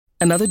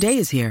Another day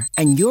is here,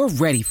 and you're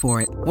ready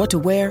for it. What to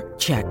wear?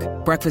 Check.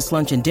 Breakfast,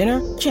 lunch, and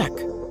dinner? Check.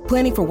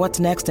 Planning for what's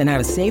next and how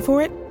to save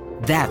for it?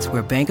 That's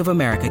where Bank of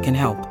America can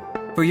help.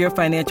 For your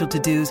financial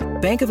to-dos,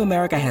 Bank of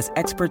America has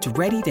experts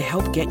ready to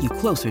help get you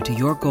closer to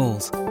your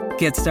goals.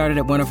 Get started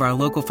at one of our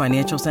local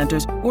financial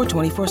centers or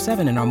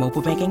 24/7 in our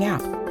mobile banking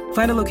app.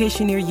 Find a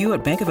location near you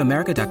at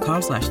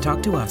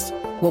bankofamerica.com/talktous.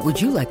 What would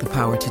you like the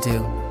power to do?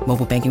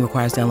 Mobile banking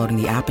requires downloading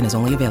the app and is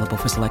only available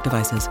for select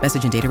devices.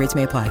 Message and data rates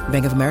may apply.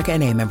 Bank of America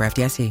N.A., member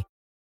FDIC.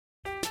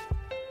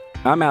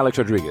 I'm Alex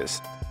Rodriguez.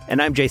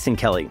 And I'm Jason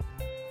Kelly.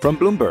 From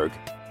Bloomberg,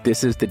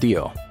 this is The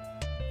Deal.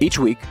 Each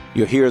week,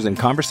 you'll hear us in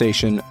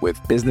conversation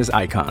with business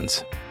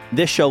icons.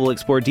 This show will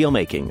explore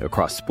deal-making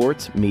across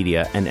sports,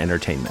 media, and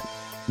entertainment.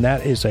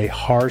 That is a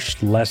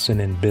harsh lesson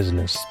in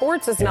business.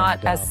 Sports is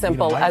not as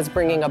simple as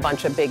bringing a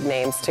bunch of big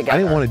names together. I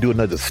didn't want to do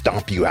another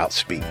stomp you out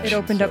speech. It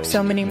opened up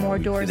so many more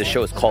doors. The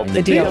show is called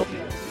The Deal.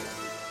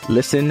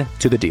 Listen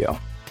to The Deal.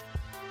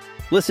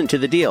 Listen to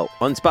The Deal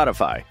on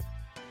Spotify.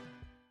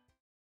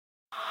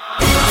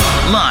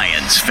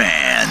 Lions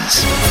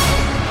fans,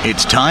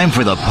 it's time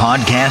for the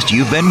podcast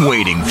you've been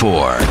waiting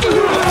for.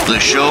 The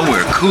show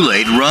where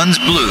Kool-Aid runs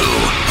blue,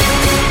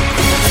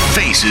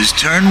 faces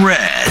turn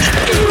red,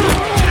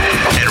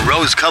 and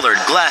rose-colored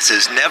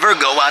glasses never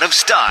go out of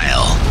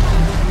style.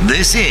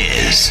 This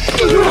is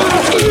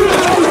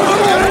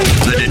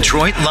the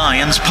Detroit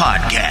Lions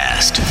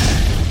Podcast.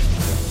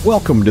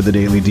 Welcome to the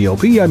Daily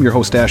DLP. I'm your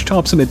host, Ash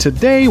Thompson, and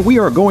today we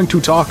are going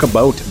to talk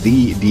about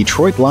the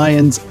Detroit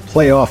Lions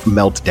playoff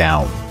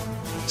meltdown.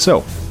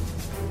 So,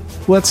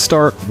 let's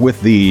start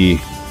with the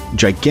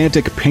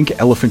gigantic pink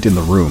elephant in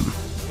the room.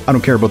 I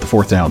don't care about the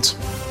fourth downs.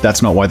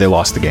 That's not why they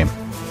lost the game.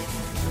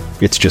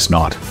 It's just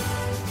not.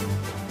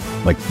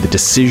 Like, the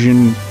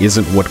decision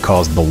isn't what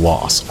caused the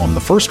loss. On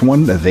the first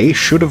one, they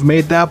should have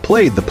made that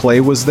play. The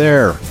play was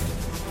there.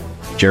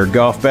 Jared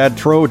Goff, bad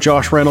throw.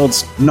 Josh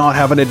Reynolds not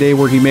having a day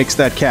where he makes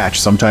that catch.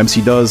 Sometimes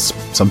he does,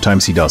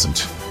 sometimes he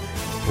doesn't.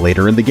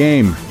 Later in the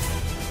game,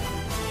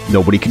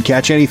 nobody could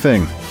catch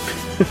anything.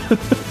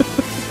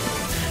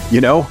 You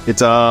know,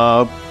 it's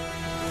my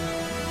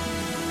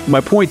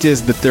point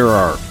is that there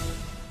are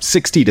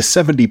 60 to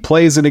 70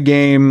 plays in a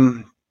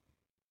game.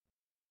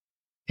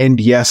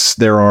 And yes,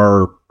 there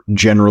are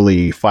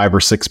generally 5 or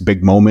 6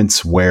 big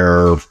moments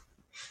where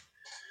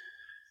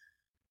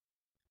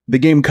the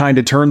game kind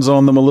of turns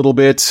on them a little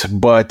bit,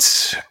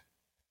 but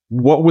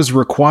what was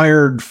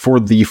required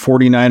for the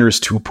 49ers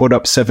to put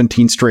up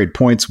 17 straight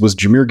points was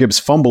Jahmyr Gibbs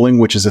fumbling,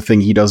 which is a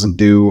thing he doesn't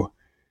do,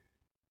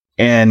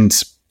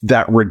 and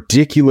that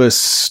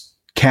ridiculous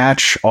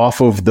catch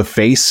off of the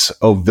face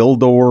of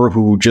Vildor,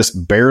 who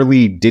just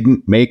barely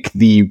didn't make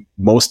the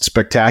most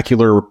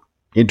spectacular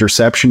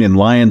interception in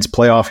Lions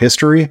playoff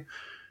history.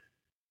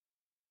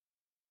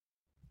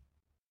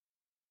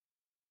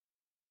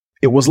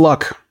 It was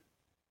luck.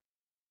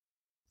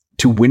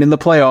 To win in the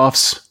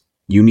playoffs,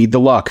 you need the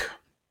luck.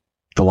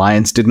 The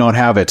Lions did not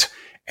have it.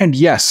 And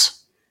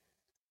yes,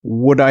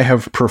 would I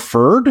have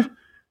preferred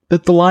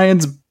that the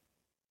Lions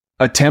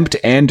attempt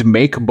and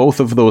make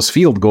both of those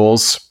field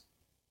goals?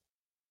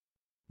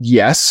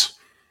 Yes.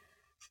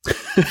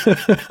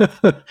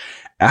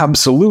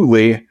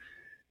 Absolutely.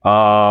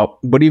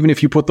 But even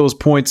if you put those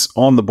points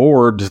on the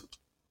board,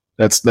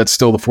 that's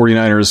still the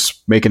 49ers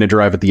making a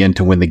drive at the end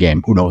to win the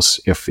game. Who knows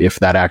if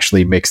that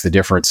actually makes the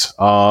difference.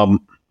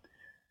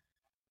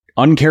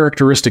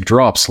 Uncharacteristic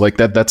drops like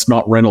that's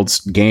not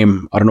Reynolds'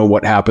 game. I don't know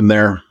what happened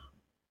there,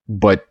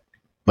 but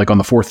like on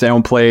the fourth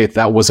down play,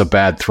 that was a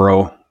bad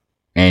throw,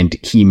 and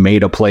he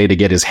made a play to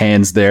get his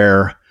hands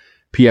there.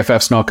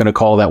 PFF's not going to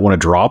call that one a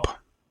drop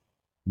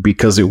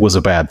because it was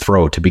a bad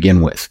throw to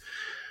begin with.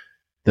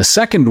 The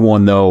second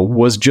one, though,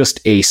 was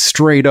just a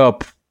straight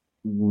up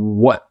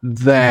what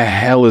the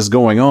hell is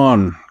going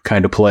on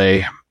kind of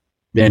play.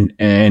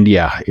 And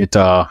yeah,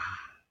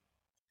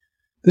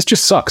 this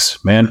just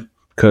sucks, man,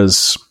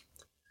 because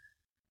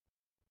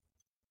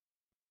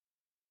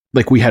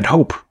like we had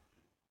hope.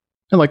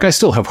 And like I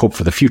still have hope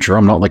for the future.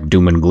 I'm not like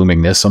doom and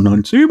glooming this. I'm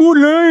not say more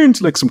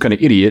Lions like some kind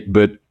of idiot,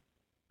 but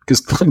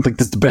because like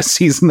this is the best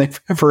season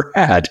they've ever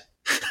had.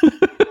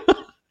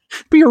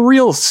 Be a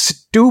real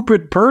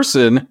stupid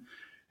person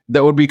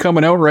that would be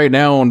coming out right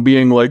now and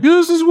being like,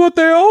 this is what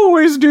they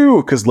always do.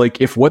 Because like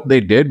if what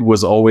they did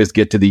was always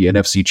get to the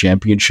NFC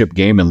Championship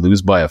game and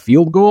lose by a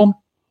field goal,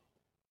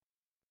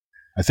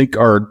 I think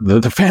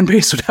the fan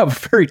base would have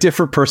a very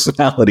different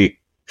personality.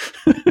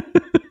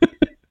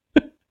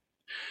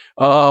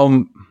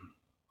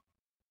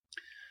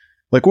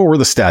 Like what were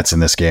the stats in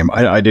this game?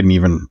 I didn't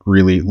even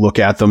really look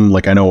at them.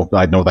 Like I know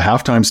the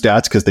halftime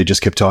stats because they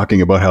just kept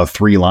talking about how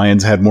 3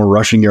 Lions had more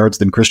rushing yards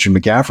than Christian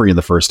McCaffrey in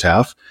the first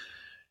half.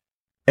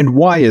 And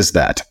why is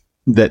that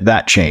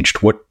changed?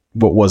 What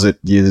was it?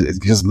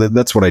 Because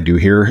that's what I do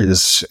here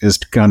is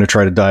to kind of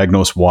try to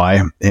diagnose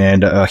why.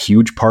 And a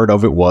huge part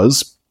of it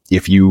was,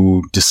 if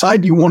you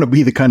decide you want to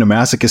be the kind of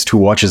masochist who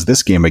watches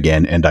this game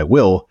again, and I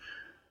will,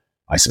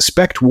 I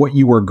suspect what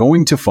you are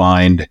going to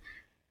find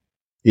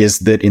is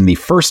that in the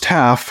first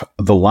half,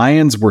 the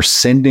Lions were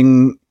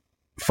sending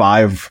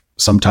 5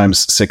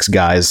 sometimes 6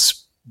 guys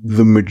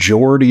the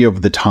majority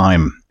of the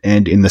time.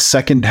 And in the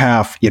second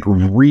half, it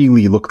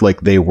really looked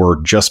like they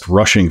were just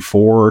rushing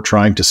forward,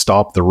 trying to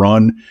stop the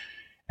run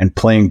and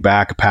playing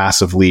back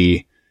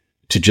passively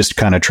to just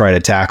kind of try to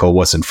tackle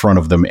what's in front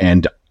of them.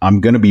 And I'm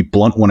going to be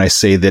blunt when I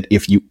say that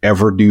if you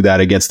ever do that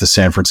against the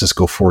San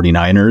Francisco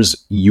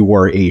 49ers, you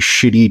are a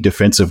shitty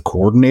defensive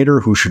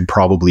coordinator who should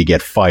probably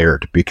get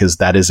fired, because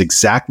that is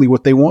exactly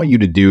what they want you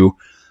to do,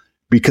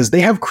 because they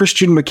have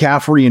Christian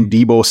McCaffrey and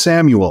Deebo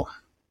Samuel.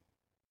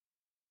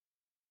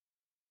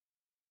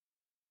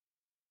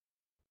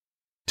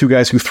 Two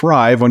guys who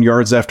thrive on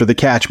yards after the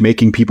catch,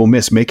 making people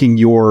miss, making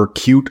your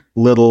cute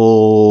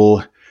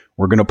little,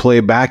 we're going to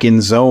play back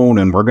in zone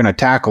and we're going to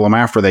tackle them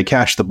after they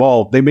catch the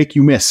ball. They make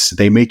you miss.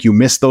 They make you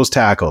miss those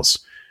tackles.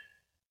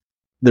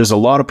 There's a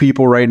lot of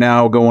people right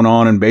now going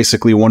on and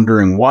basically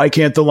wondering, why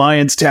can't the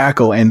Lions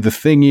tackle? And the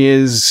thing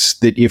is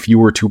that if you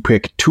were to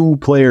pick 2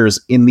 players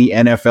in the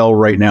NFL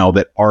right now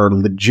that are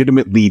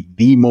legitimately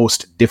the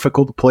most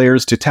difficult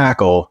players to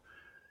tackle,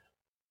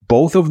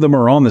 both of them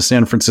are on the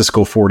San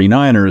Francisco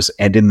 49ers,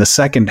 and in the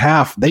second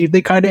half, they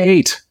kind of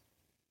ate.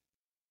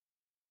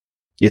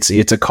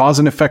 It's a cause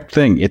and effect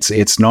thing.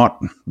 It's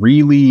not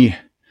really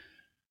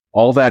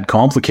all that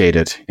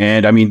complicated.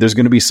 And I mean, there's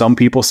going to be some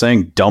people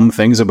saying dumb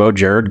things about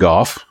Jared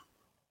Goff.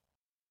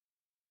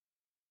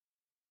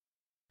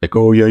 Like,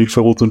 oh yeah, he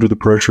felt under the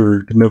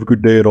pressure, didn't have a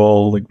good day at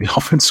all. Like, the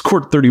offense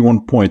scored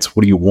 31 points.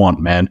 What do you want,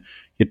 man?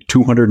 He had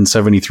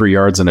 273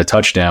 yards and a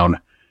touchdown.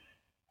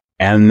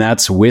 And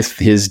that's with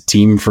his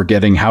team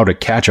forgetting how to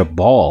catch a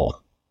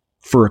ball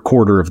for a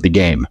quarter of the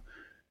game.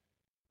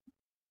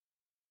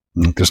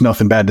 There's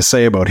nothing bad to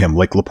say about him.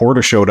 Like,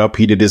 Laporta showed up.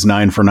 He did his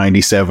 9 for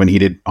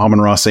 97.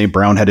 Amon-Ra St.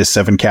 Brown had his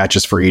 7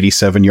 catches for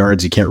 87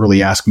 yards. You can't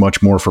really ask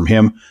much more from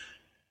him.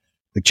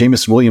 Like,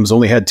 Jameson Williams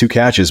only had 2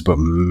 catches, but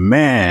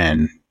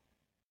man,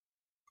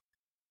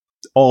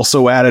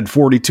 also added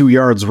 42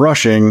 yards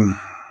rushing.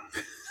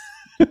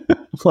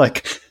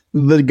 Like,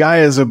 the guy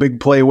is a big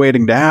play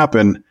waiting to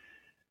happen.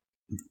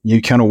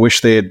 You kind of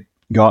wish they had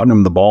gotten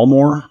him the ball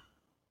more,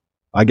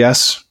 I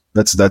guess.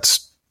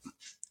 That's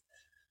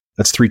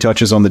 3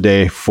 touches on the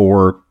day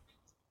for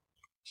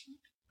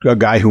a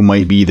guy who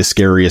might be the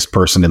scariest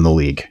person in the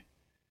league.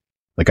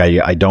 Like,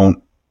 I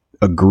don't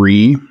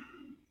agree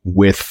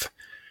with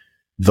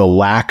the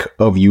lack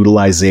of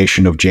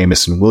utilization of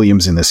Jameson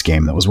Williams in this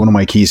game. That was one of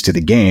my keys to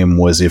the game,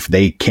 was if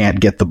they can't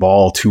get the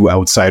ball to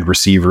outside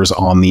receivers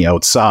on the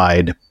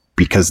outside,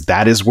 because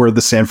that is where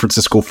the San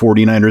Francisco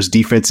 49ers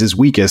defense is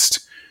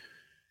weakest,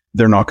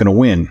 they're not going to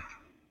win.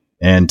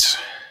 And,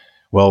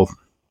 well,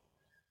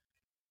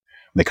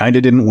 they kind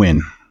of didn't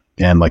win.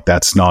 And, like,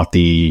 that's not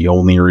the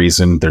only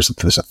reason. There's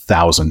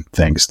 1,000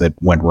 things that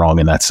went wrong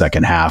in that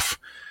second half.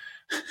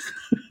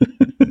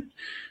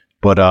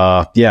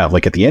 But, yeah,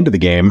 like, at the end of the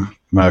game,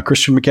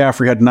 Christian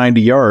McCaffrey had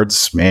 90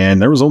 yards,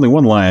 and there was only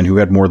one Lion who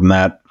had more than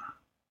that.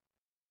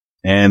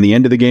 And the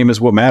end of the game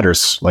is what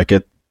matters. Like,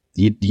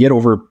 you get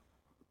over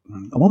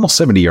almost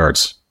 70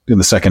 yards in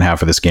the second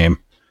half of this game.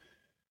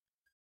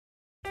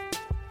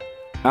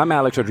 I'm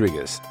Alex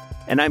Rodriguez.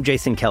 And I'm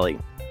Jason Kelly.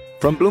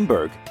 From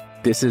Bloomberg,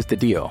 this is The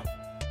Deal.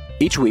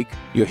 Each week,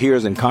 you'll hear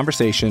us in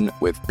conversation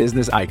with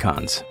business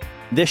icons.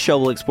 This show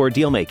will explore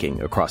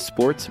deal-making across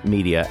sports,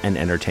 media, and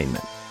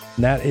entertainment.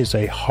 That is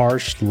a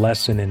harsh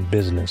lesson in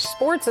business.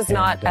 Sports is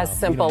not as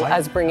simple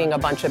as bringing a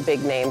bunch of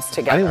big names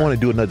together. I didn't want to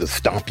do another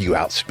stomp you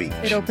out speech.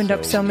 It opened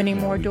up so many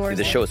more doors.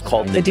 The show is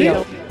called The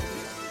Deal.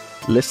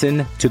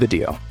 Listen to The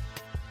Deal.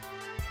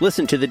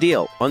 Listen to The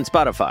Deal on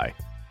Spotify.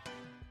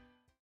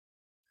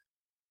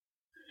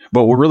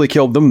 But what really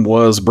killed them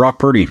was Brock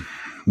Purdy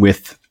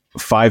with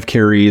 5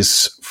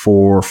 carries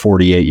for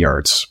 48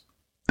 yards.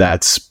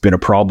 That's been a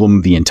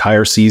problem the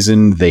entire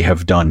season. They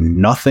have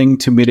done nothing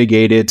to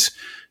mitigate it,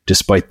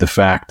 despite the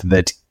fact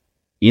that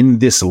in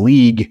this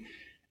league,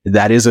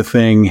 that is a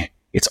thing.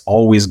 It's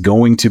always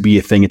going to be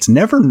a thing. It's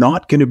never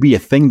not going to be a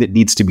thing that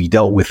needs to be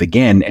dealt with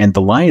again. And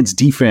the Lions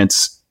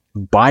defense,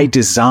 by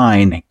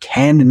design,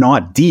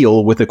 cannot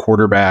deal with a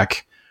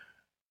quarterback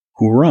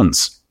who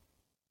runs.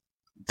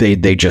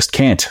 They just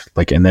can't.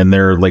 Like, and then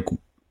they're like,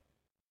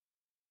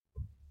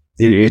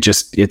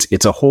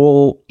 it's a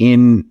hole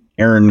in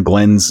Aaron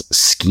Glenn's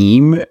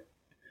scheme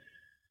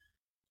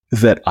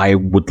that I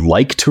would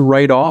like to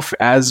write off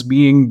as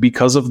being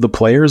because of the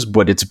players,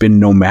 but it's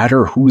been no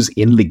matter who's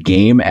in the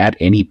game at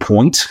any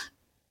point.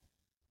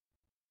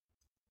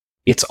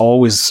 It's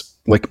always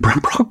like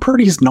Brock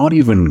Purdy's not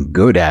even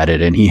good at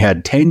it, and he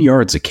had 10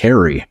 yards a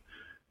carry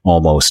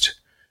almost.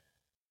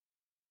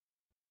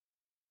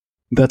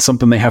 That's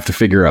something they have to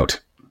figure out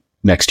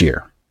next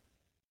year,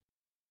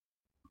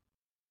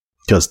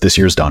 because this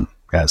year's done,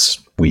 as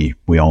we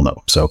all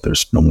know. So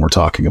there's no more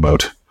talking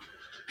about.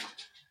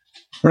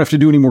 I don't have to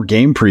do any more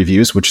game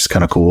previews, which is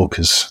kind of cool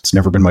because it's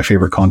never been my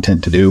favorite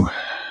content to do.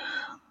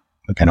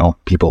 Like, I know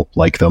people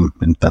like them,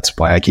 and that's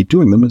why I keep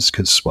doing them, is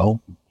because, well,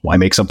 why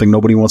make something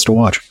nobody wants to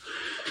watch?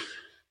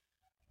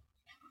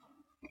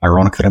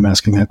 Ironic that I'm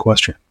asking that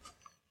question.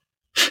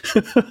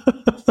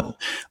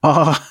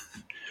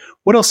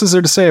 what else is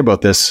there to say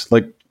about this?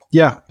 Like,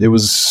 yeah, it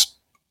was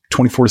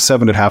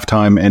 24-7 at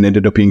halftime and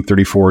ended up being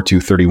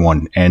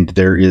 34-31. And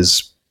there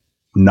is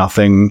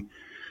nothing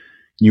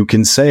you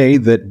can say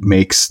that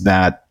makes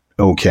that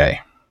okay.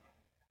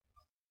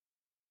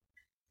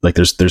 Like,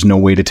 there's no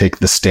way to take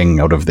the sting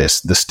out of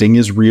this. The sting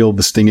is real.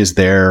 The sting is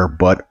there.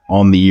 But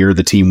on the year,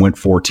 the team went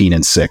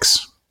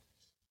 14-6.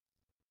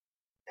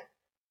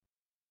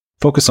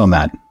 Focus on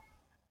that.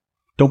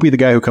 Don't be the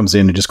guy who comes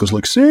in and just goes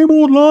like, same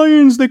old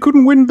Lions. They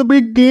couldn't win the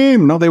big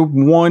game. No, they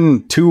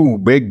won 2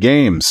 big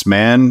games,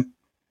 man.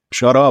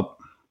 Shut up.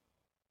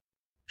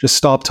 Just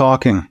stop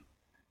talking.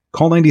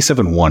 Call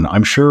 97.1.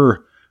 I'm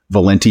sure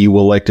Valenti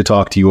will like to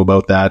talk to you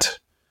about that.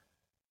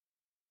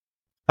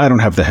 I don't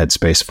have the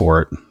headspace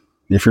for it.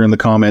 If you're in the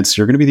comments,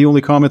 you're going to be the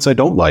only comments I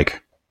don't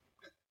like.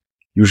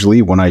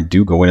 Usually when I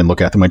do go in and look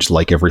at them, I just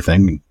like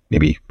everything.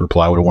 Maybe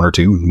reply with 1 or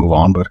 2 and move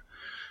on, but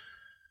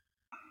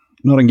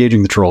I'm not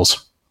engaging the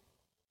trolls.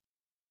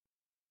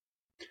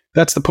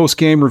 That's the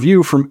post-game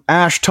review from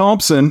Ash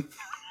Thompson.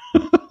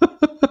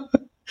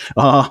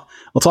 I'll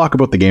talk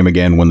about the game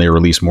again when they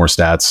release more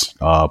stats.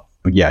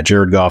 But yeah,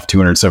 Jared Goff,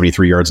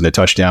 273 yards and a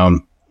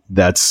touchdown.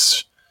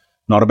 That's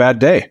not a bad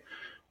day.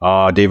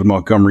 David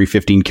Montgomery,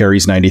 15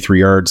 carries, 93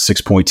 yards,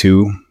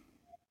 6.2.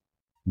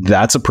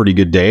 That's a pretty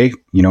good day.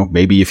 You know,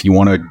 maybe if you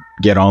want to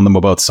get on them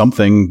about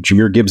something,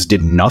 Jahmyr Gibbs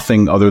did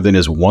nothing other than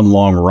his one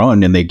long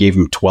run, and they gave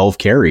him 12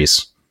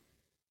 carries.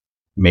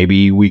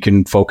 Maybe we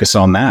can focus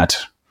on that.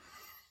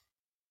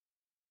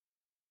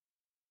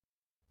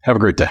 Have a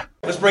great day.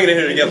 Let's bring it in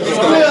here together. Let's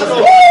go.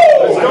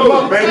 Let's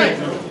go,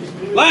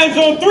 baby. Lions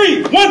on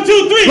 3. 1,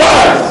 2,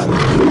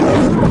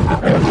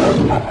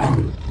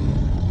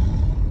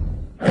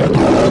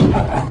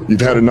 3. You've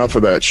had enough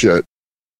of that shit.